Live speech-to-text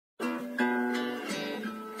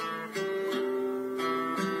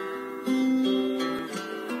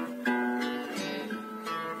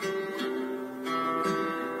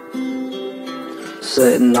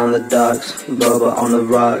Sitting on the docks, boba on the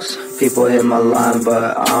rocks. People hit my line,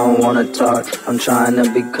 but I don't wanna talk. I'm trying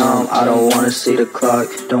to be calm, I don't wanna see the clock.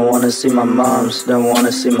 Don't wanna see my moms, don't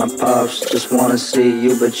wanna see my pops. Just wanna see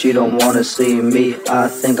you, but you don't wanna see me. I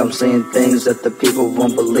think I'm seeing things that the people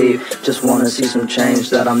won't believe. Just wanna see some change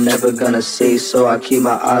that I'm never gonna see. So I keep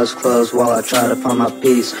my eyes closed while I try to find my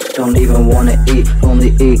peace. Don't even wanna eat,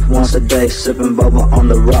 only eat once a day. Sipping boba on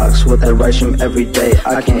the rocks with that rice from every day.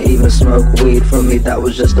 I can't even smoke weed, for me that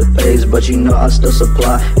was just a phase. But you know I still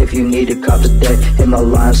supply, if you need a cop today. Hit my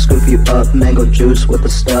line, scoop you up, mango juice with the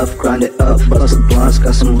stuff. Grind it up, bust the blunts,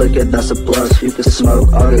 got some liquor, that's a plus. You can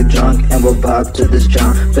smoke, I'll get drunk, and we'll vibe to this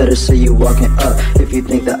junk. Better see you walking up, if you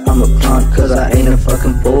think that I'm a punk. Cause I ain't a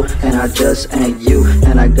fucking fool, and I just ain't you.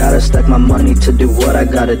 And I gotta stack my money to do what I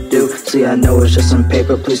gotta do. See, I know it's just some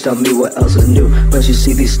paper, please tell me what else is new. But you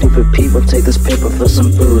see these stupid people take this paper for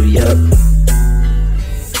some food, yup.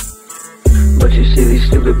 But you see these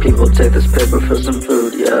stupid people take this paper for some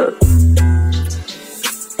food, yeah.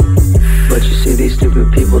 But you see these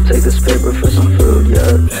stupid people take this paper for some food,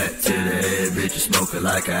 yeah. Back to the head, bitches smoking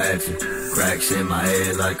like I had to. Cracks in my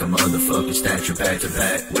head like a motherfucking statue. Back to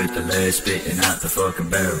back with the lead spitting out the fucking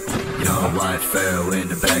barrel. Young white Pharaoh in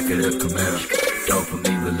the back of the Camaro.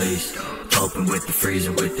 Dopamine release, hoping with the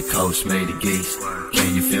freezing with the coast made of geese.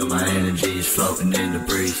 Can you feel my energy is floating in the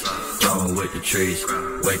breeze? Growing with the trees.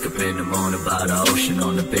 Wake up in the morning by the ocean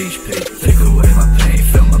on the beach. Take away my pain,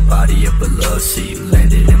 fill my body up with love. See you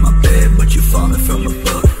landed in my bed, but you falling from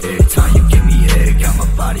above. Every time you give me head, got my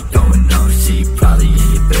body going numb. See you probably in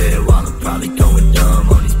your bed while I'm probably going dumb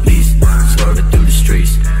on these beats. Swerving through the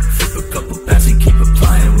streets, flip a couple pads and keep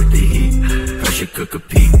applying with the heat. Pressure cook a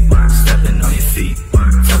peep, stepping on your feet.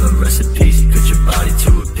 Tell them recipes, put your body to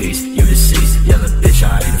a piece. You deceased, yelling bitch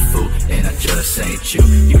I ain't a fool, and I just ain't you.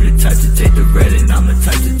 You the type to take the red and I'm the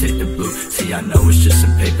type to take the blue. See, I know it's just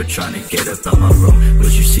some paper trying to get up out my room.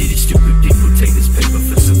 But you see these stupid people take this paper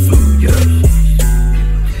for some food, yeah.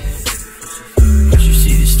 But you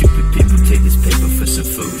see these stupid people take this paper for some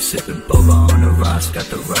food. Sipping boba on the rocks, got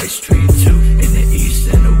the rice tree too.